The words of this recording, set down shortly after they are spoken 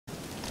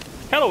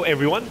Hello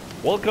everyone,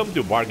 welcome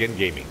to Bargain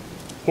Gaming,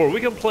 where we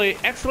can play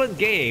excellent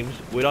games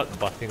without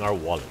busting our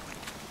wallet.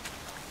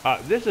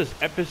 This is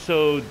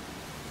episode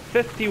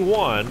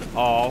 51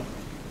 of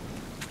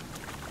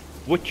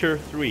Witcher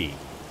 3.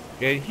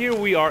 And here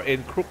we are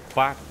in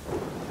Crookback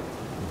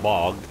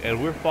Bog,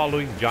 and we're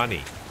following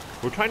Johnny.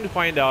 We're trying to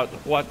find out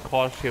what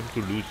caused him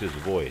to lose his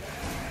voice.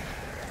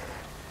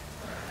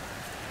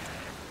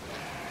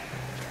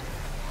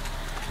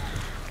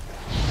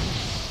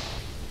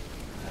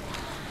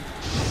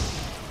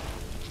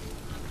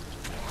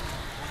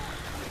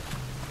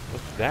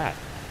 What's that?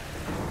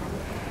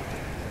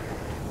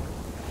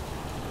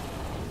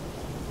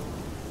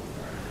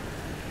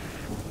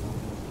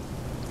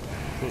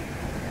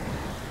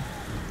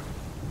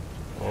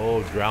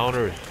 Oh,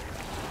 drowners.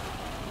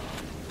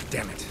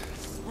 Damn it.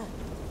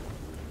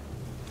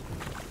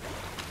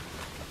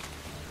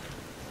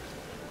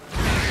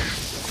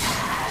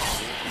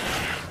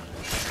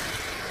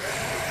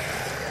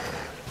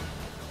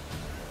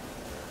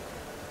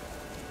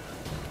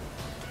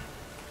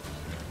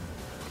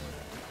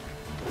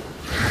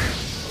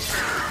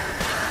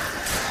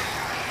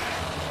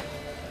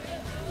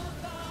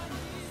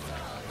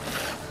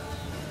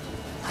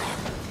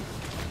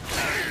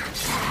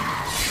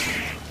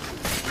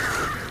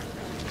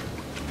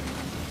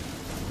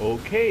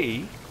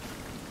 Okay.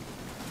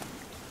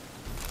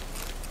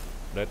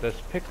 Let us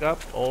pick up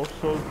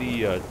also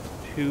the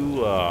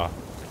two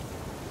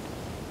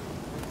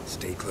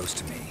Stay close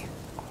to me.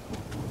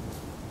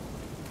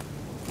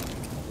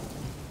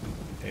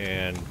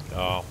 and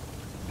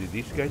did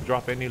these guys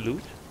drop any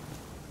loot?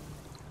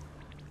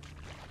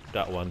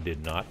 That one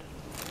did not.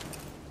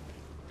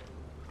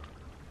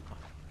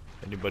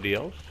 Anybody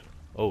else?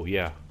 Oh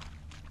yeah.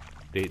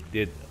 They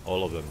did,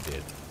 all of them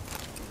did.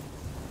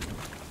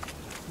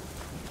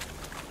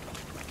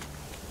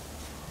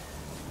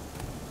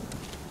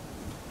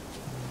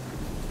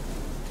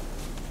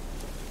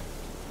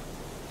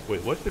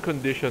 Wait, what's the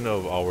condition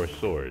of our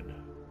sword?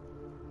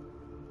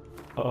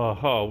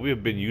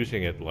 We've been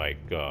using it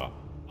like a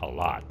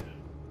lot.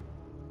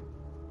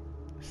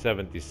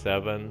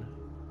 77.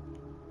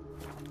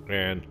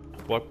 And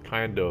what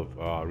kind of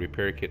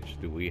repair kits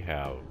do we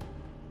have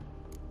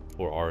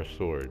for our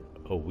sword?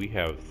 Oh, we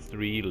have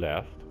 3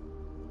 left.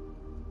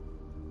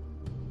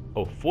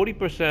 Oh,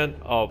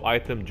 40% of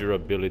item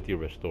durability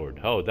restored.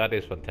 Oh, that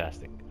is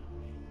fantastic.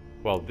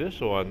 Well, this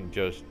one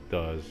just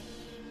does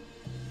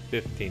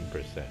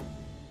 15%,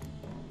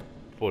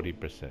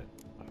 40%.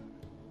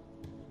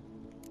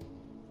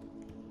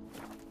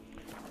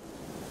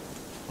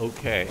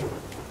 Okay,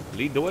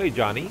 lead the way,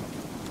 Johnny.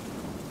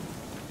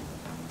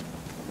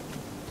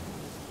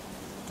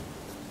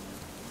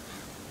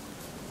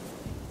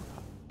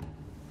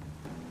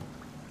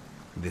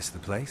 This the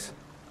place?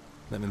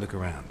 Let me look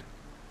around.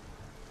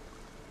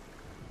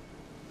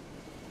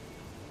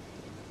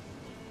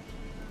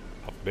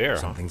 Up there,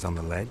 huh? Something's on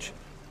the ledge?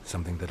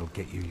 Something that'll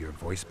get you your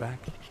voice back?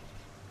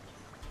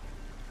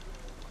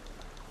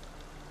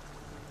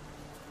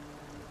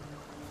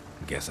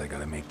 Guess I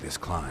gotta make this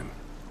climb.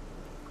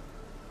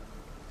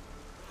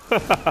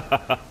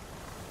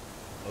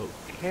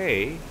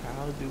 Okay,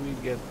 how do we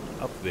get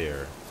up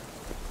there?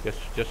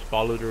 Just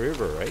follow the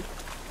river, right?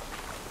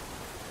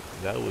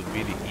 That would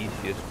be the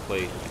easiest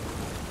place.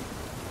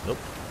 Nope,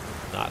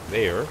 not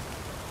there.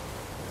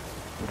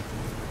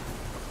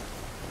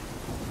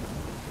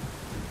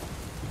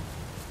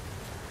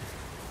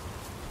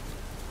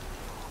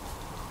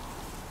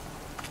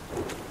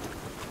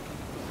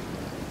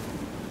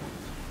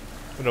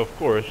 And of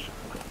course,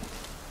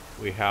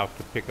 we have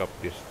to pick up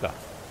this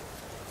stuff.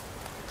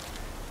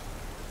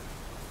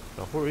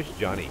 Now, where is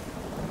Johnny?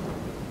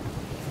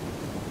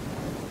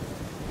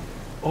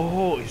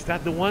 Oh, is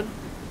that the one?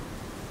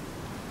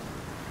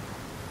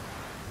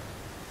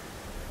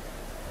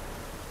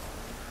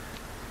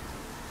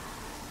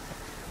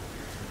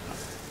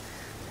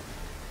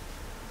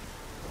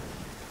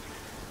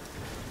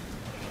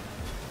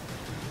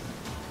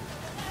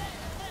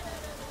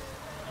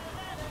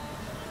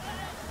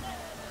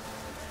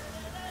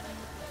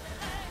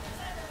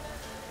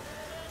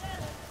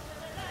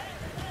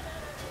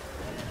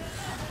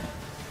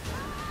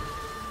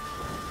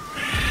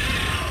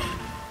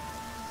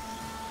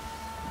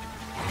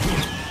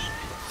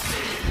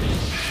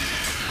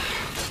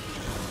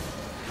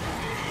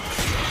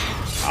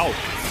 Ouch.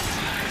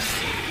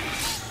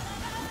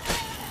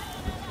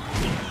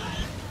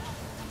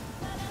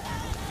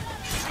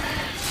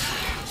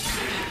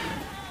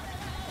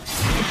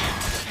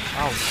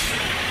 Ouch.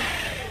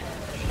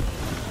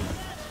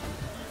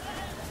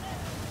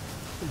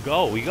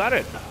 Go, we got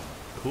it.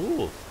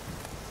 Cool.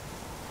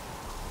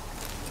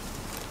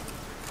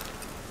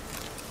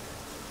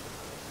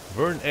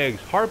 Burn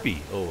eggs,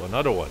 harpy. Oh,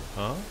 another one,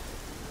 huh?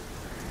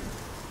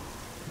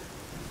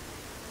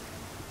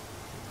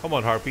 Come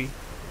on, harpy.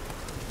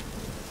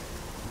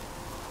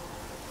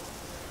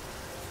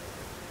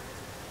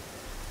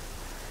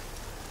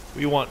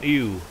 We want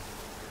you.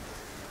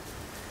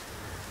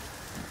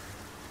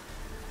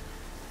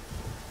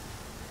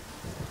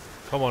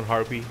 Come on,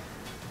 harpy.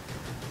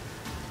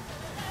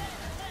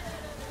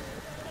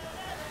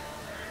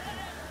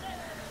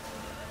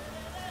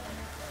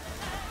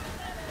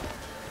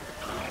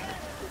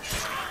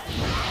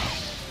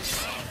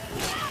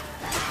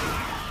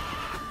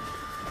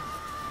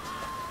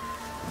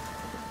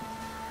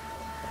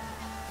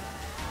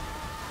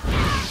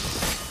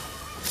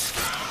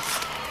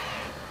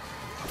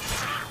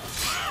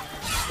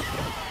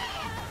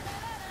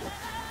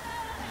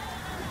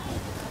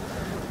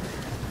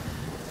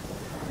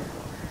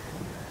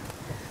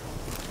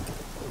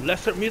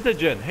 Lesser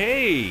mutagen.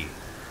 Hey!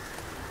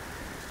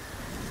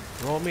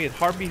 Raw meat,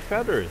 harpy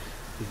feathers.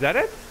 Is that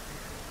it?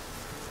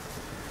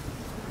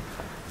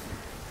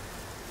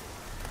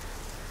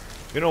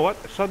 You know what?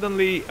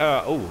 Suddenly,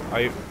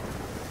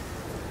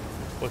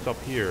 what's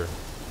up here?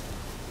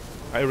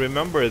 I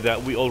remember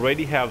that we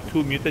already have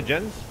 2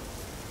 mutagens.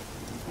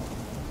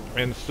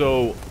 And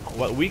so,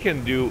 what we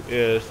can do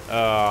is,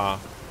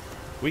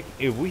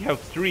 if we have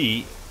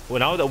 3, well,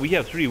 now that we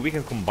have 3, we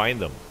can combine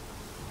them.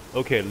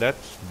 Okay,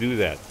 let's do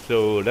that.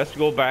 So, let's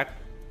go back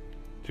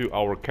to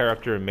our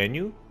character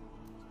menu.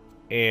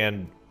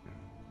 And,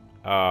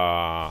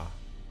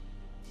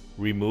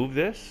 remove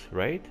this,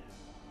 right?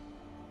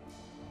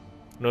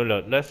 No,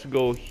 let's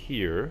go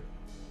here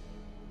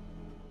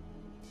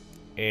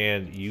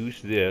and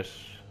use this.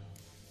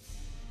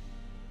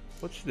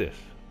 What's this?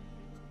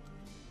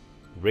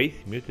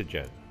 Wraith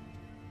mutagen.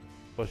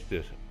 What's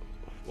this?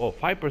 Oh,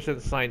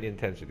 5% sign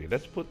intensity.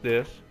 Let's put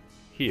this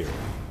here.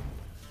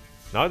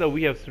 Now that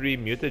we have 3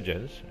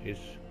 mutagens,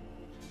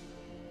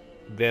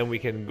 then we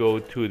can go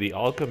to the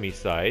alchemy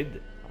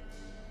side.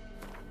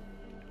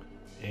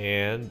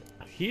 And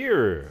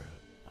here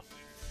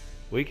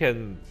we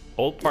can,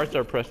 all parts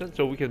are present,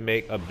 so we can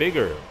make a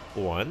bigger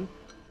one.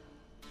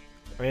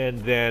 And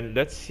then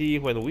let's see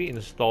when we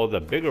install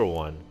the bigger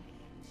one.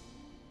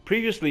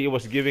 Previously it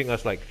was giving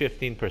us like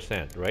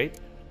 15%, right?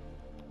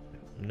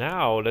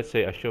 Now let's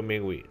say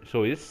assuming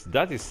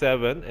that is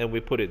 7 and we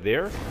put it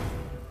there,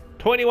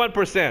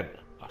 21%.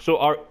 So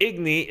our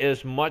Igni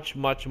is much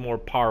more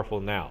powerful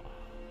now.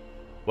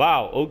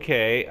 Wow.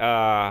 Okay.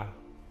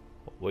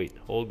 Wait,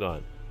 hold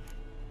on.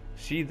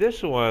 See,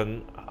 this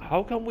one,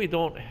 how come we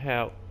don't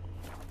have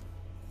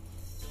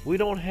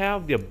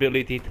the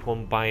ability to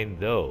combine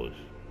those?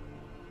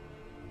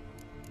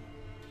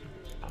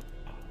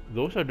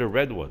 Those are the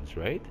red ones,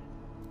 right?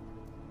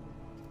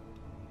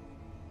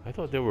 I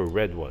thought they were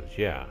red ones,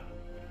 yeah.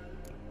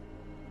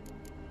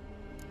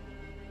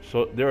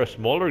 So there are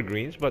smaller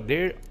greens, but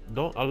they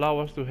don't allow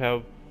us to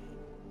have...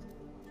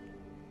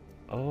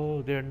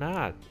 Oh, they're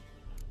not.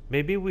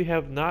 Maybe we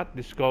have not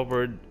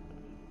discovered...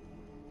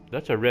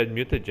 That's a red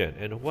mutagen.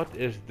 And what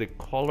is the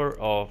color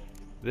of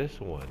this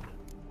one?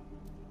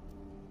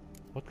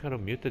 What kind of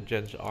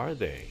mutagens are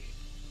they?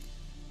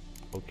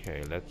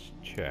 Okay, let's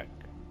check.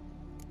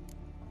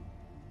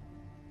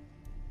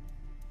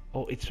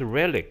 Oh, it's a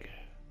relic.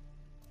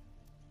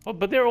 Oh,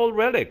 but they're all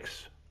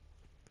relics.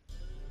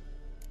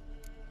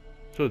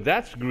 So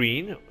that's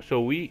green.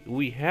 So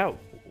we have...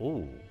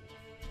 Oh.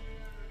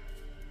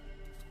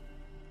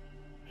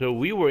 So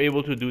we were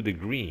able to do the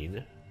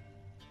green.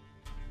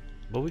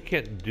 But we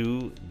can't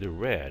do the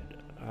red.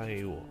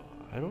 I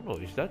don't know.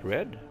 Is that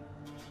red?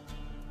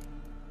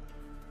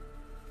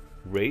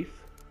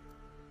 Wraith?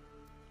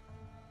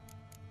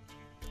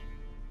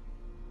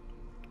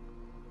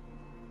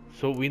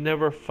 So we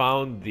never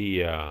found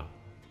the...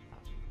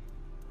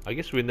 I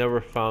guess we never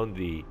found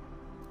the...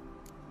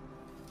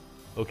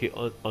 Okay,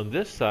 on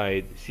this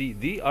side, see,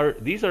 these are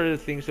the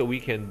things that we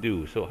can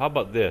do. So how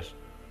about this?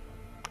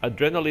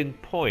 Adrenaline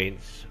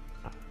points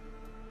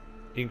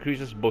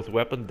increases both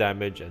weapon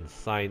damage and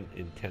sign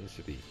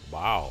intensity.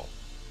 Wow.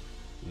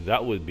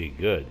 That would be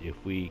good if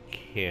we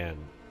can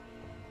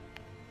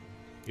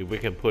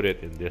put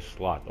it in this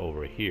slot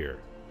over here.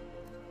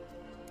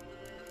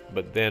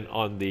 But then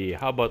on the...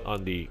 How about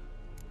on the...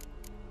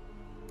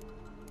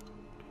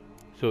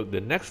 So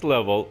the next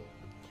level...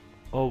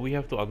 Oh, we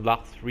have to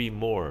unlock 3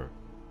 more.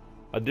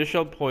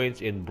 Additional points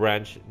in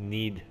branch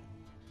need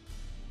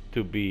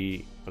to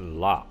be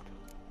unlocked.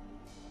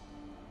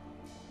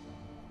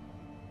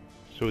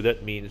 So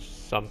that means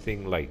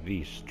something like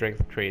these.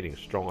 Strength training,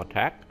 strong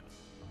attack,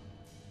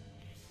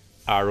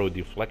 arrow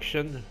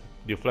deflection,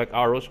 deflect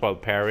arrows while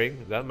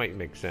parrying. That might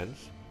make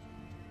sense.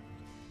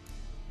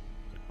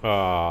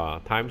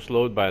 Time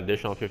slowed by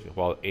additional 50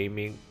 while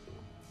aiming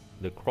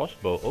the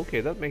crossbow.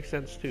 Okay, that makes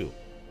sense too.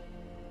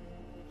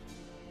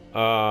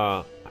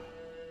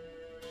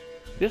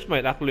 This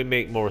might actually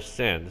make more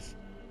sense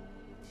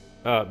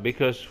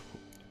because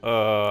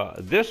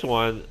this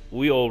one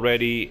we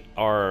already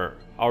are...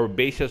 Our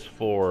basis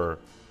for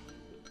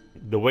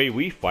the way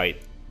we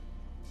fight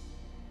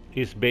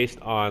is based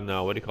on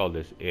what do you call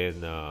this?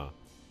 Is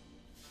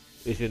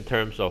in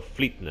terms of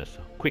fleetness,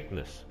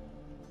 quickness.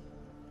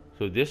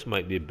 So this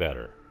might be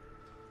better.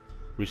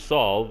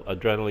 Resolve,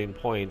 adrenaline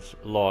points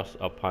lost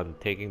upon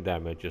taking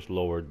damage is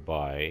lowered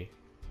by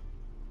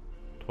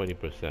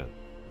 20%.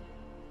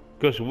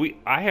 Because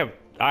I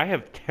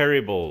have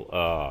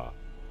terrible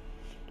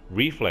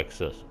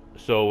reflexes.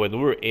 So when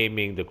we're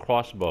aiming the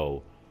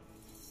crossbow,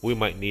 we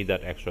might need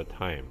that extra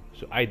time.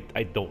 So I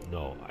don't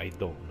know.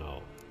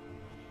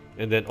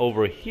 And then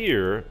over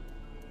here,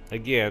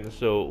 again,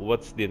 so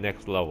what's the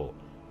next level?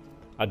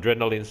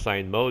 Adrenaline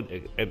sign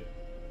mode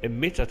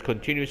emits a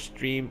continuous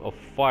stream of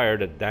fire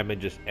that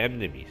damages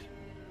enemies.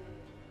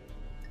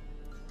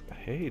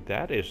 Hey,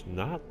 that is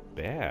not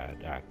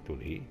bad,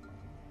 actually.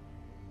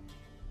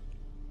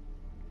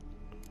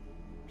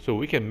 So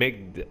we can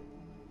make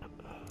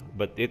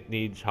But it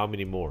needs how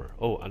many more?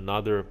 Oh,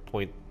 another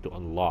point to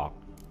unlock.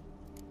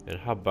 And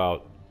how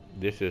about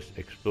this is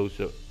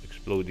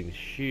exploding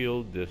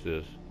shield. This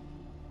is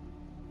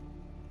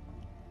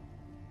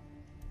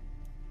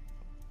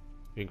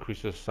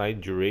increases sign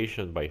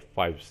duration by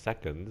 5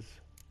 seconds.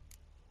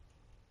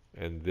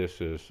 And this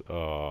is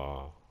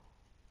oh,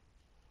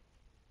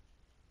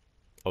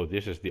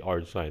 this is the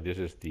art sign. This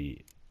is the,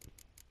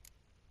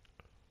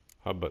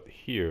 how about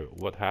here?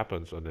 What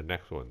happens on the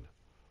next one?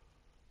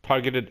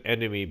 Targeted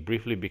enemy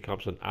briefly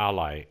becomes an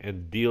ally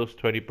and deals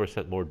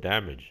 20% more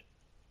damage.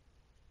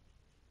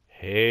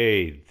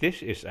 Hey,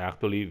 this is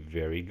actually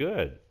very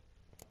good.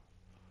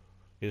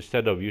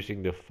 Instead of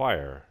using the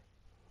fire,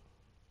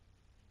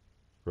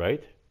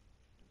 right?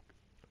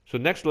 So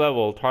next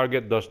level,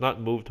 target does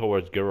not move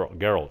towards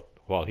Geralt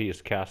while he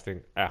is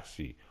casting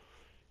Axii.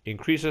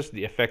 Increases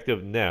the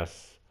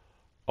effectiveness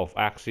of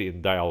Axii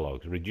in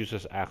dialogues.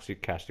 Reduces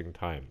Axii casting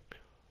time.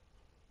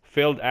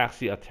 Failed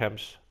Axii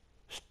attempts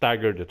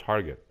stagger the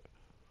target.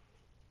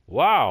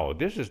 Wow,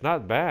 this is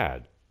not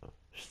bad.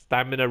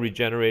 Stamina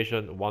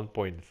regeneration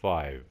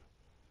 1.5.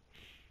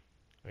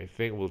 I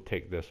think we'll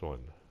take this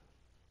one.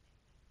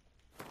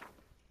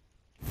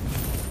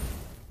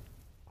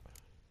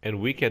 And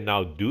we can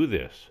now do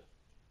this.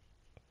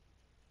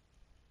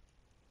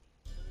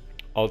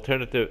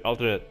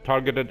 Alternate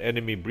targeted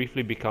enemy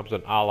briefly becomes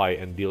an ally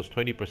and deals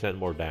 20%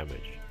 more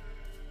damage.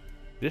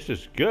 This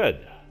is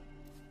good.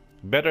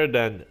 Better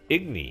than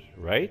Igni,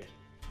 right?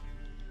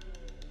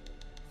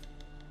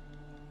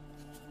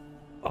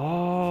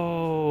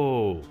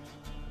 Oh.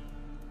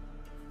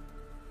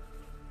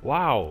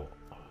 Wow.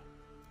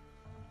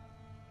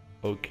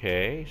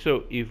 Okay,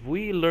 so if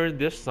we learn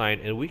this sign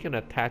and we can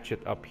attach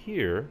it up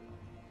here,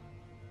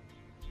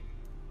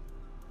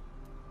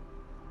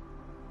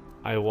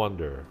 I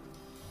wonder.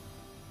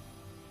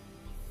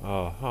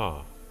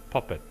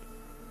 Puppet.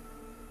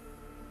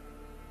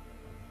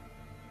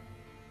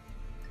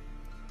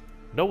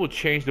 That will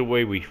change the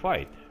way we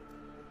fight.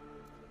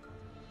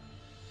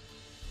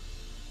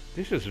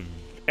 This is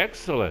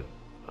excellent.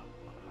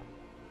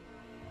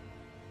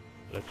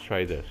 Let's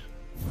try this.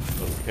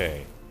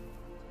 Okay.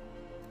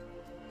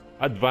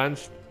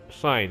 Advanced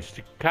signs.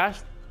 To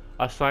cast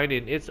a sign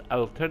in its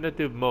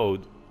alternative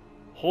mode,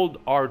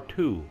 hold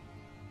R2.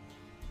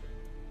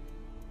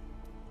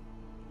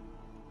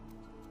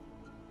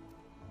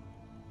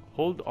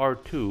 Hold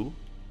R2.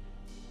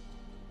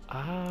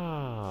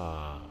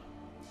 Ah.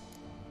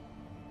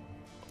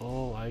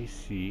 Oh, I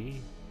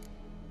see.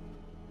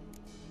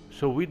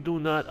 So we do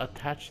not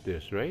attach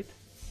this, right?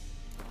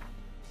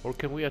 Or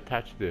can we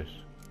attach this?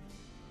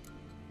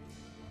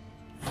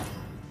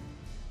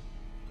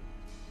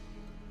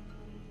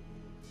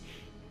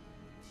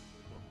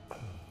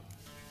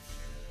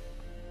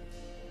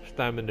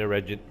 Stamina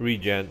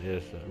regen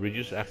is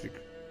reduce Axii.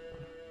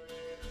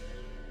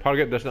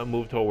 Target does not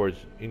move towards.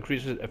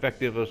 Increases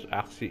effectiveness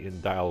Axii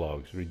in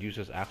dialogues.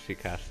 Reduces Axii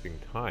casting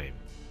time.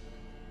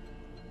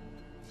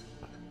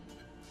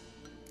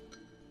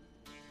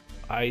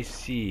 I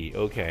see.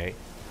 Okay.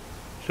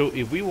 So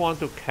if we want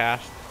to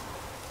cast,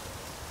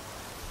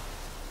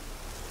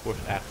 where's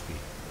Axii?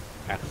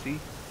 Axii.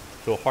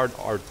 So hard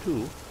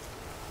R2.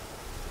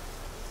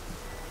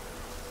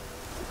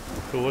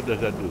 So what does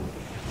that do?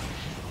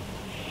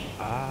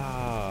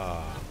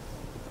 Ah.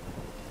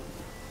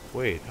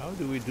 Wait, how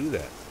do we do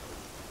that?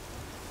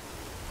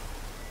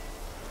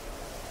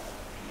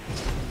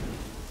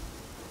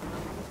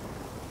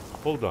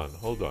 Hold on,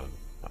 hold on.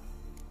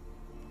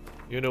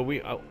 You know,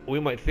 we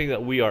might think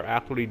that we are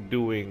actually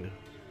doing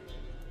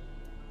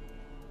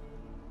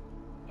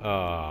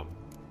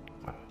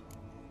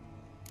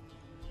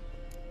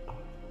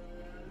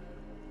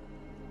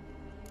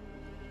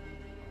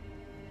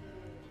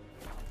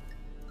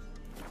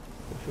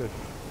what's this?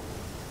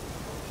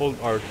 Hold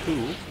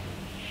R2.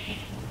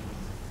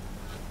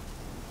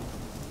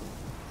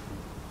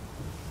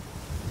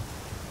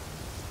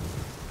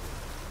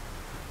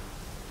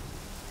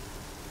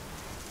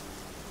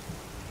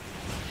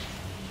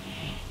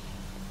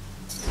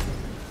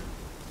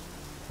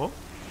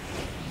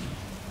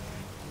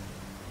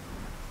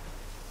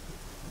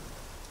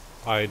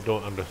 I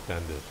don't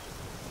understand this.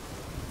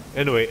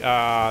 Anyway,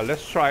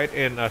 let's try it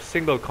in a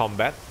single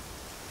combat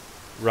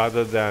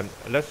rather than,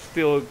 let's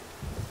still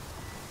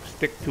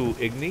stick to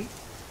Igni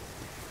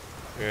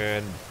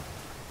and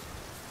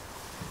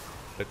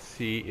let's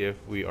see if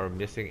we are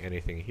missing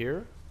anything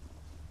here.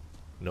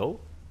 No?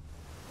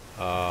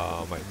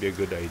 Might be a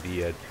good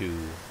idea to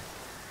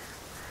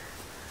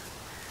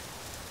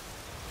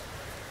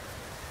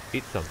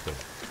eat something.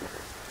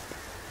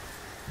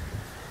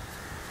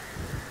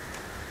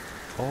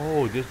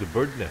 Oh, this is the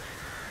bird nest.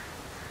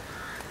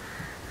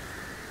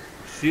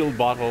 Sealed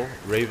bottle,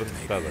 raven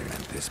feather. And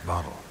this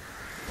bottle.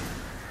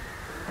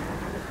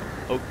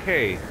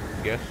 Okay,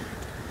 guess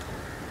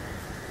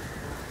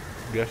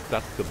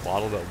that's the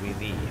bottle that we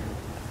need.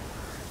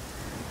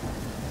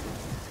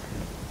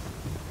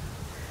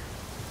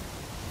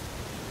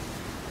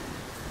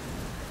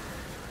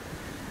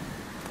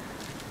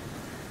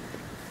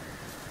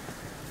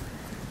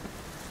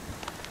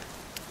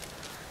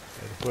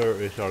 Where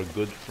is our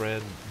good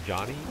friend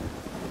Johnny?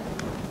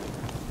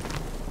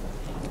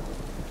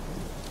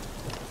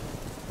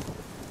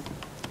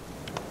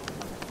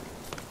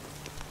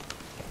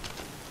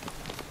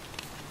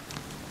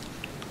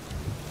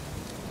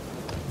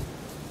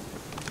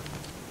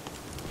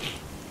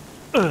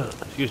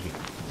 Excuse me.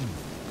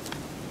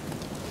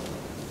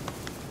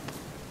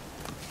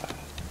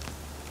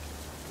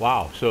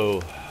 Wow,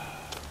 so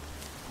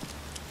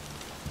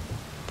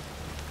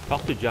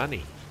talk to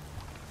Johnny.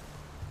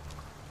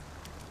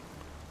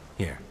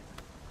 Here.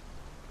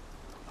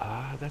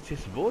 Ah, that's his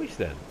voice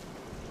then.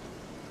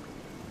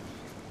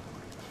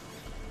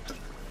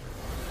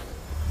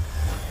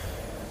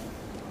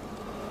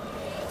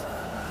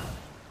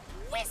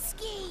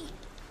 Whiskey!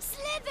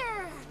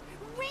 Slither!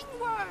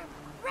 Ringworm!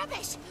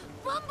 Rubbish!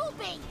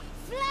 Bumblebee!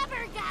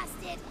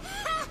 Flabbergasted!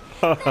 Ha!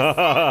 The sound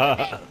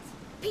of it!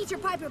 Peter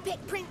Piper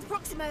picked Prince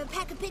Proximo a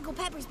pack of pickled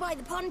peppers by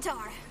the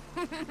pontar.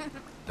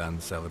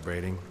 Done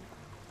celebrating?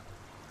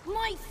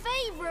 My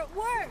favorite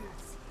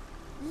words!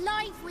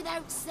 Life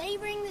without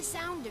savoring the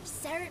sound of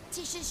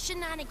surreptitious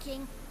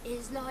shenanigans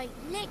is like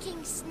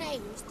licking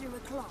snails through a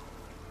cloth.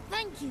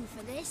 Thank you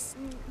for this,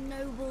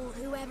 noble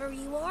whoever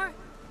you are.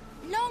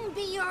 Long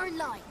be your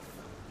life.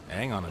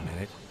 Hang on a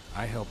minute.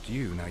 I helped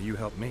you, now you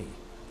help me.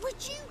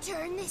 Would you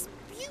turn this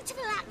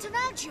beautiful act of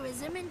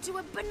altruism into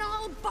a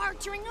banal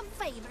bartering of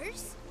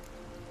favors?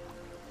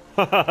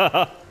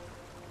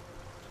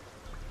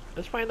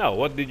 Let's find out.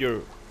 What did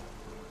your...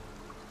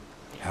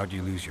 How'd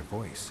you lose your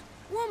voice?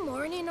 One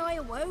morning I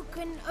awoke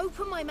and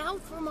opened my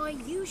mouth for my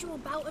usual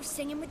bout of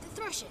singing with the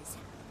thrushes.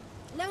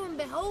 Lo and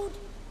behold,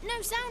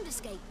 no sound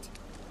escaped.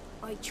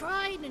 I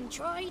tried and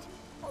tried,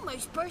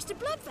 almost burst a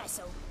blood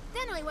vessel.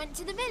 Then I went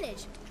to the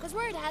village, because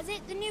word has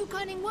it the new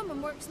cunning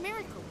woman works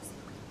miracles.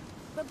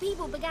 But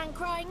people began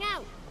crying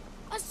out,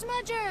 "A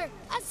smudger!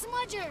 A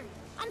smudger!"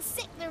 and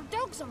sick their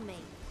dogs on me.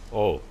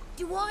 Oh.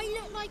 Do I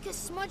look like a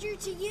smudger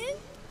to you?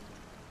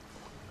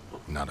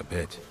 Not a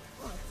bit.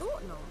 Well, I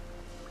thought not.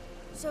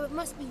 So it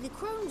must be the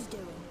Crones'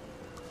 doing.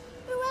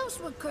 Who else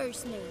would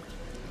curse me?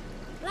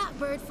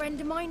 Blackbird friend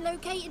of mine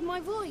located my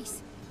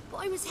voice, but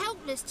I was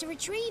helpless to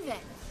retrieve it.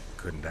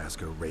 Couldn't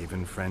ask a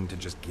raven friend to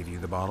just give you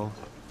the bottle?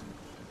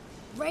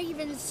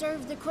 Ravens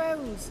serve the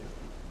Crones.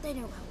 They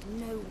don't help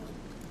no one.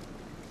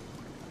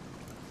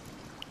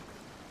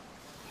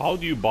 How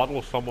do you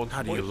bottle someone's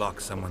How do voice? you lock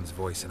someone's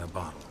voice in a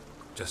bottle?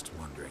 Just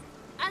wondering.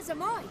 As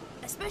am I,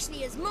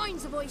 especially as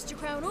mine's a voice to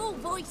crown all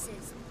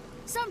voices.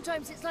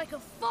 Sometimes it's like a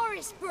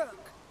forest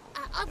brook,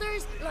 at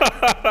others like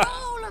a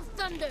roll of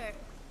thunder.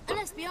 And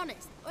let's be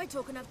honest, I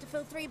talk enough to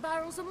fill 3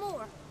 barrels or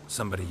more.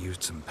 Somebody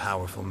used some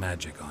powerful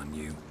magic on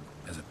you,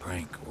 as a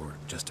prank, or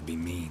just to be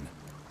mean.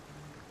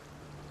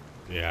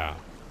 Yeah.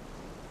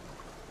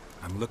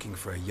 I'm looking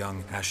for a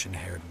young,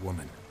 ashen-haired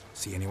woman.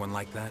 See anyone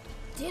like that?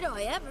 Did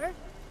I ever?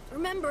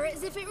 Remember it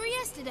as if it were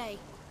yesterday.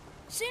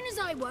 Soon as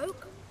I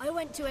woke, I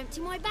went to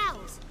empty my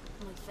bowels.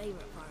 My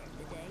favorite part of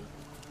the day.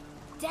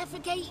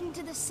 Defecating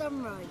to the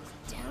sunrise.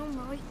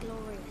 Downright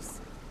glorious.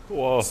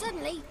 Whoa.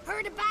 Suddenly,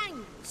 heard a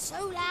bang.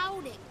 So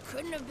loud it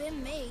couldn't have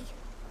been me.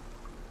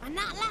 And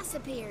that lass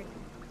appeared.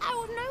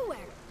 Out of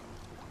nowhere.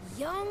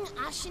 Young,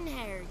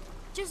 ashen-haired.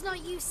 Just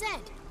like you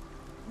said.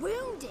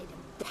 Wounded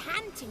and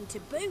panting to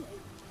boot.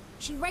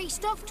 She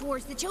raced off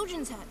towards the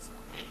children's huts.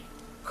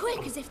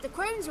 Quick as if the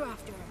Crones were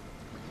after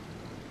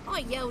her. I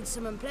yelled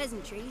some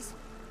unpleasantries.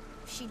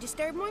 She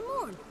disturbed my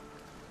morn.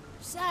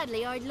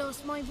 Sadly, I'd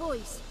lost my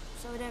voice,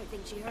 so I don't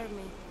think she heard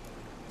me.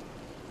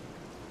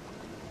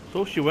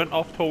 So she went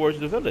off towards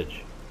the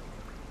village.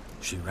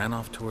 She ran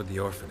off toward the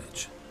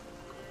orphanage.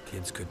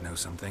 Kids could know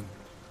something,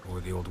 or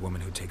the old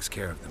woman who takes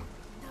care of them.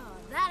 Oh,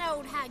 that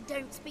old hag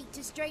don't speak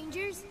to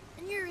strangers,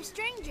 and you're a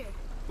stranger.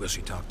 Will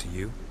she talk to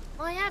you?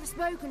 I have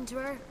spoken to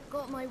her,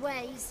 got my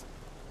ways.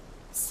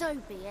 So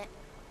be it.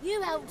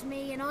 You helped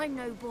me, and I'm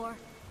no bore.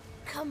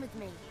 Come with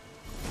me.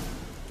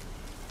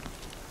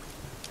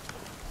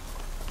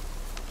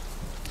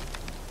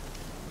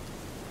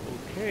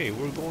 Okay,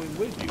 we're going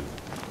with you.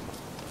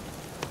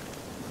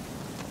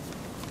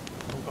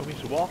 Oh,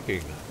 he's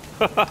walking.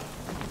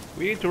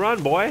 We need to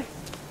run, boy.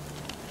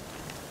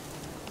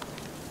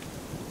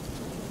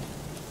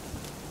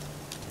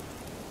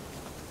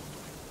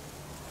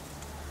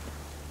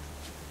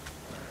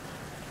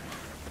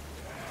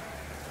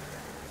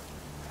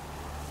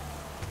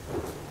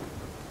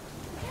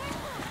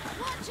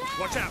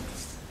 Watch out!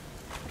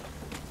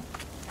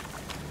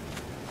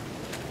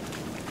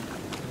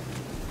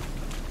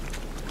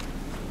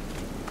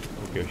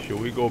 Okay, should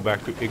we go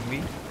back to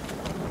Igni?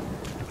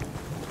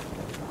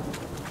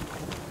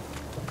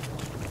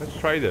 Let's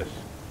try this.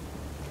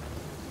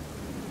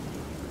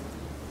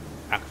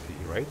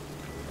 Axie, right?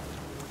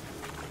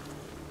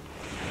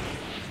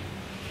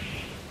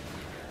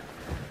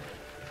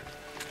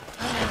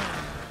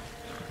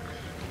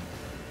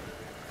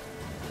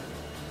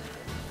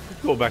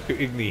 Let's go back to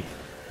Igni.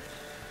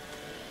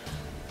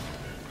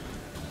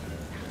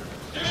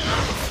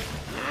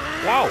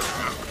 Wow!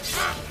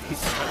 The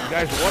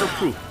guy's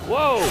waterproof.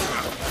 Whoa!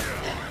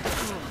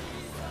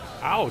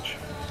 Ouch!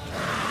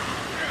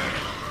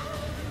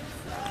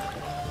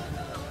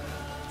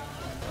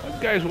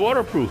 guy's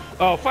waterproof.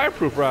 Oh,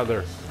 fireproof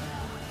rather.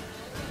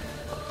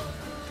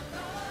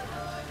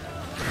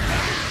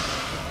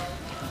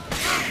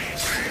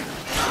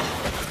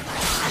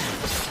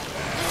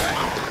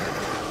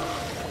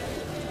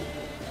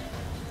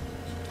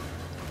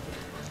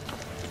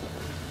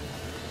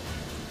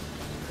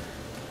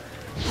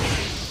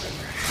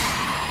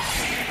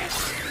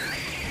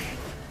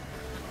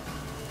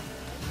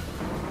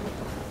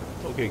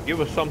 Okay,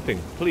 give us something,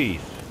 please.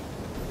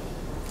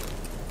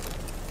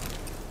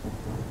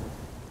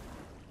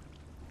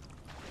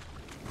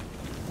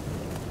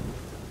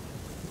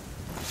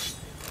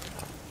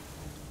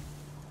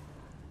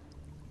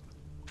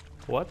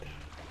 What?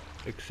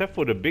 Except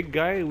for the big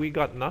guy, we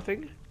got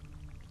nothing?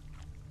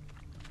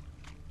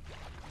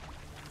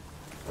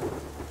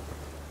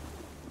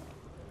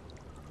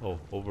 Oh,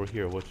 over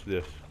here, what's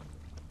this?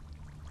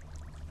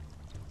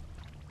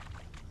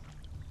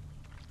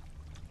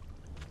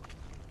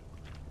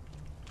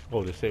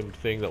 Oh, the same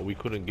thing that we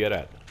couldn't get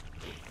at.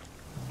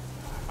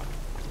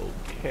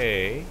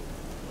 Okay.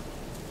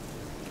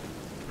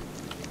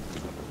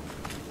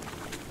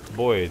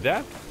 Boy,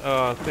 that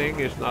thing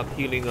is not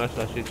healing us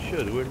as it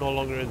should. We're no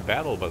longer in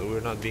battle, but we're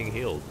not being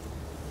healed.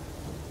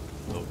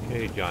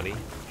 Okay, Johnny,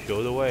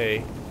 show the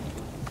way.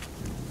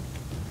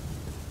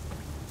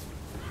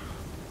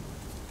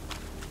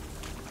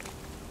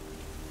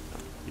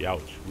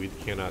 Youch, we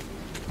cannot.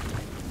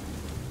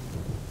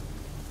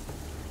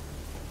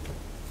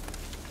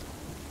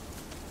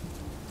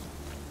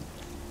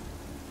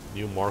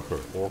 New marker,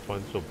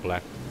 Orphans of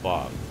Black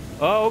Bog.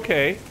 Oh,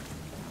 okay.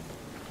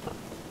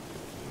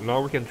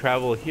 Now we can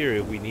travel here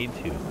if we need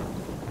to.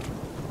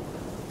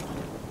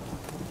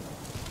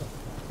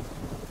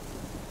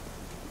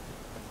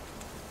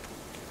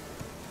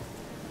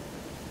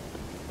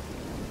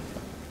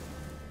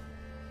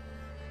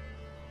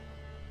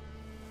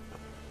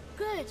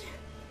 Good.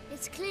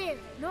 It's clear.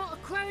 Not a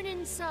crone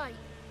in sight.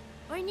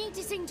 I need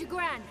to sing to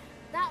Gran.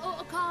 That ought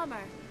to calm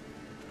her.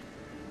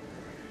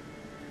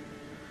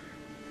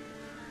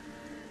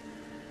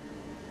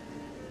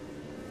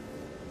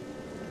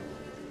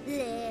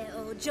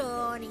 Little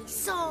Johnny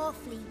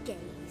softly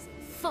gazed,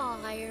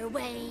 fire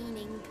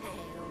waning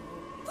pale.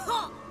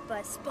 Pop!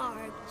 A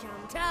spark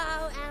jumped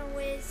out and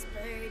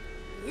whispered,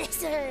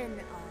 "Listen,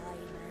 I'm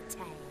a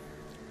tale."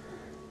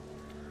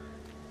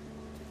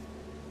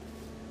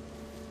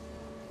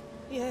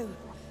 You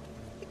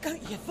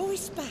got your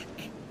voice back.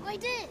 I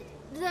did,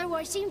 though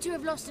I seem to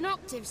have lost an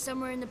octave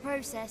somewhere in the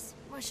process.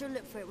 I shall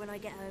look for it when I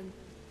get home.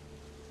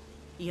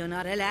 You're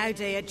not allowed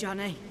here,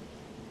 Johnny.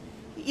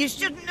 You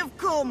shouldn't have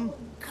come.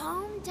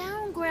 Calm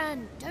down,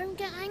 Gran. Don't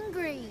get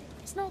angry.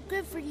 It's not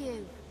good for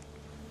you.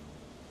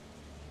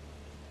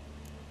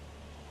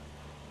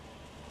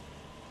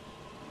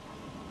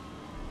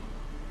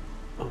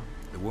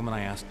 The woman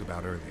I asked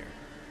about earlier.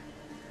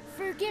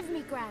 Forgive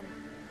me, Gran,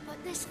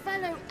 but this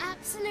fellow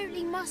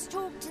absolutely must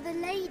talk to the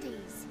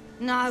ladies.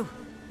 No,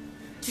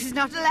 she's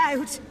not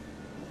allowed.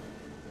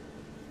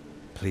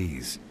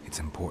 Please, it's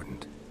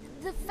important.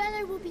 The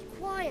fellow will be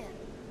quiet.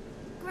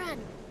 Gran,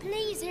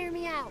 please hear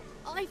me out.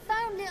 I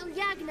found little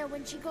Yagna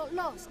when she got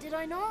lost, did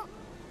I not?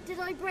 Did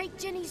I break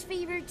Jenny's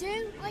fever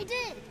too? I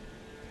did.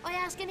 I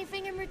ask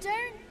anything in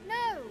return?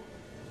 No.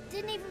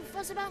 Didn't even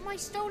fuss about my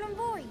stolen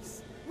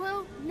voice.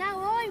 Well, now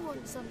I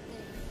want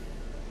something.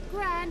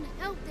 Gran,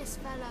 help this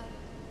fellow.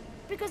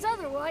 Because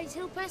otherwise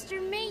he'll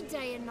pester me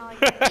day and night,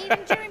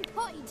 even during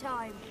potty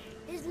time.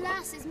 His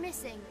lass is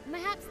missing.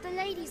 Perhaps the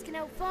ladies can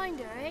help find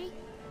her, eh?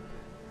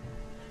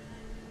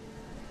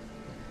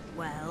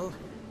 Well,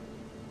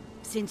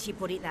 since you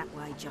put it that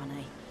way,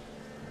 Johnny,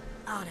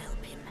 I'll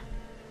help him.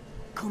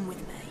 Come with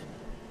me.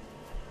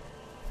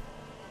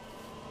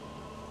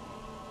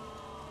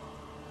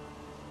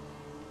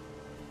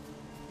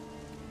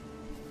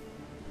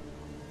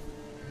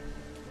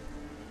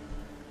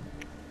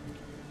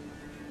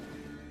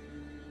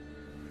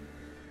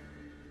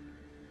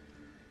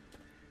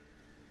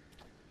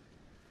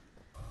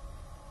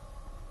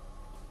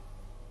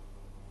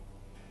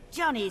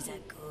 Johnny's a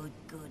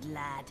good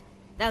lad,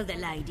 though the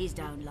ladies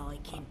don't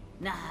like him.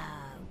 No,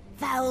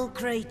 foul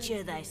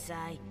creature, they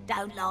say.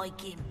 Don't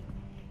like him.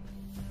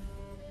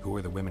 Who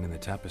are the women in the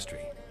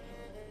tapestry?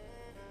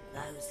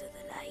 Those are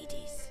the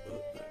ladies.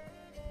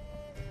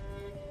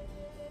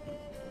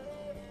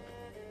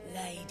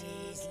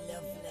 Ladies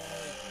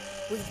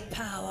lovely, with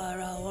power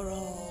o'er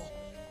all,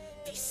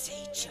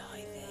 beseech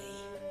I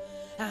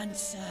thee,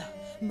 answer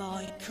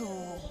my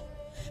call.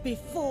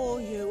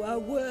 Before you a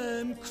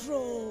worm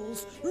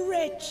crawls,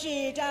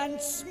 wretched and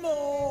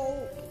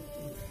small.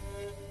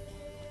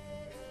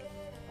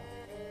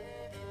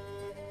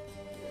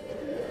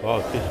 Oh,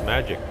 it's just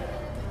magic.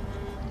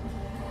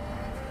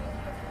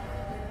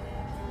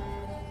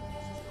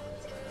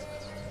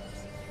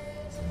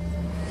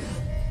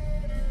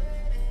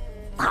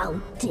 How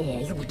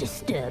dare you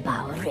disturb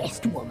our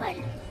rest,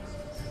 woman?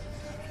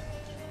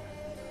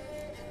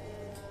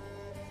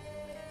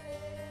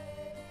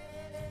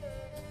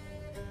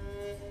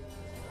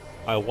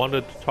 I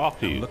wanted to talk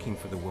to I'm you. looking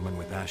for the woman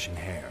with ashen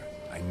hair.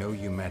 I know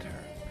you met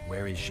her.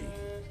 Where is she?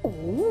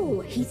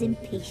 Oh, he's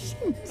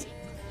impatient.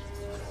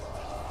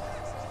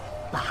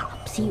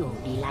 Perhaps he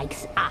only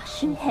likes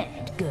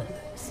ashen-haired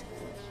girls.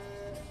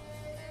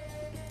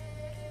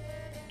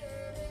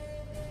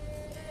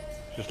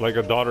 Just like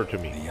a daughter to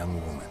me. The young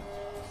woman.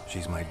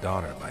 She's my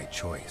daughter by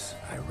choice.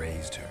 I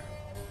raised her.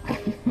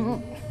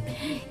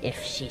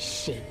 If she's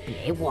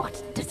shapely,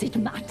 what does it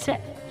matter?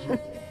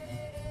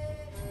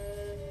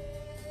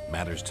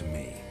 Matters to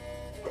me.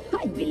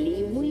 I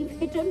believe we've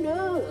hit a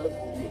nerve.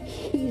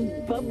 He's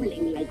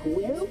bubbling like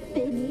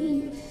well-fed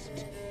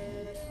yeast.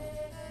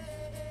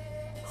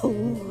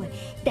 Oh,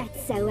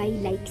 that's how I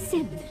like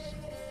him.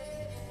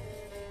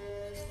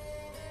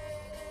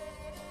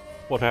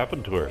 What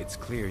happened to her? It's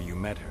clear you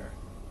met her.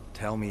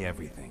 Tell me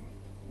everything.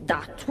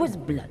 That was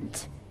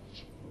blunt.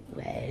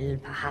 Well,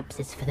 perhaps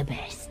it's for the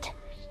best.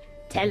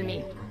 Tell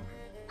me,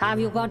 have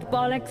you got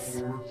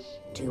bollocks?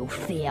 Do you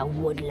fear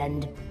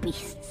woodland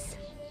beasts?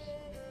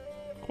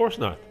 Of course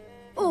not.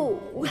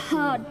 Oh,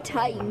 hard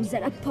times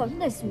are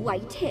upon us,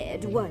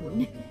 white-haired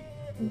one.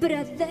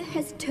 Brother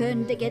has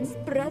turned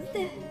against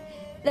brother.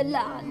 The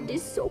land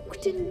is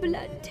soaked in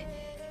blood.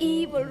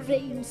 Evil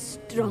reigns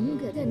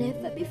stronger than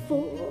ever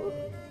before.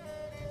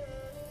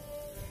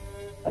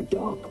 A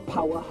dark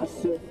power has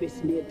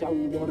surfaced near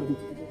Downwarren.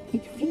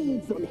 It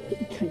feeds on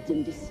hatred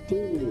and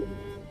disdain.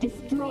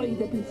 Destroy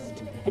the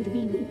beast, and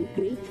we will be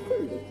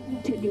grateful.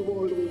 Tell you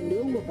all we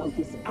know about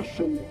this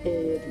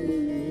ashen-haired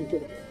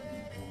maid.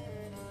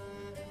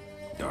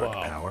 Dark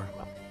power?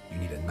 You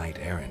need a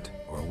knight-errant,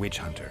 or a witch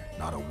hunter,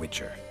 not a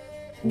witcher.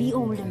 The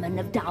alderman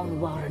of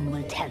Downwarren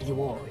will tell you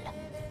all.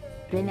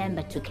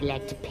 Remember to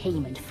collect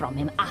payment from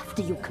him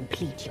after you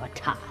complete your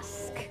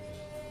task.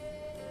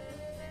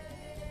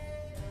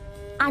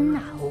 And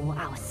now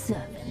our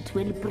servant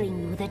will bring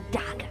you the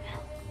dagger.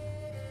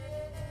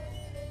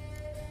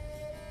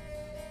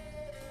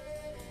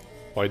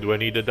 Why do I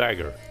need a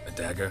dagger? A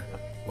dagger?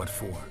 What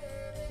for?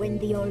 When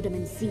the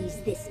alderman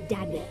sees this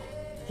dagger,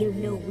 he'll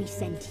know we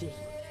sent you.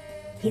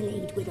 He'll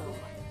aid with all.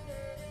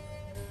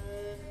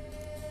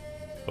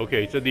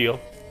 Okay, it's a deal.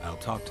 I'll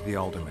talk to the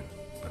alderman,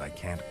 but I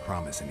can't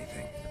promise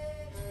anything.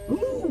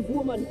 Move,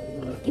 woman!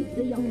 Give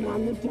the young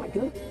man the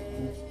dagger.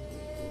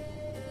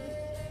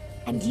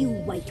 And you,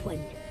 White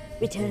One,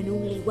 return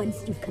only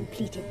once you've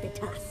completed the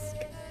task.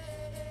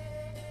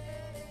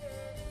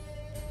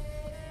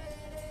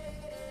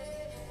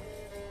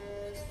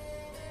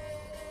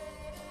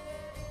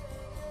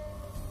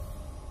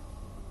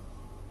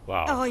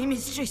 Wow. Aye,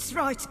 mistress,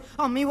 right.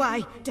 On me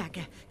way.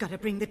 Dagger. Gotta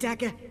bring the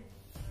dagger.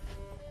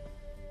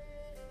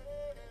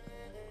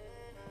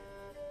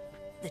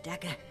 The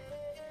dagger.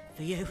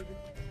 For you.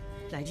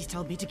 Ladies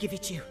told me to give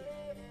it you.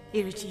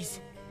 Here it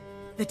is.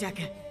 The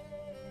dagger.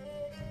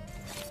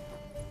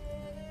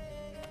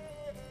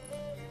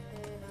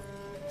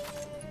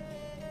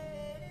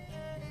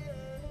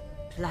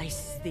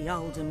 Place the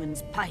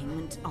alderman's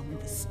payment on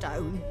the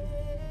stone.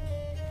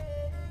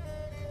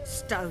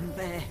 Stone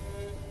bear.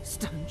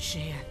 Stone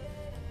shear.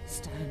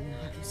 Stone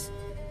nose.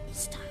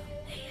 Stone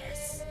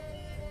ears.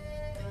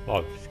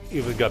 Oh, it's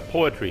even got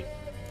poetry.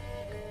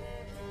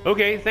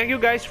 Okay, thank you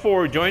guys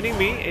for joining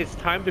me. It's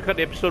time to cut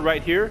the episode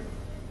right here.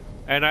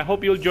 And I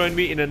hope you'll join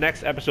me in the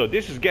next episode.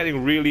 This is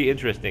getting really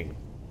interesting.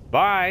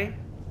 Bye!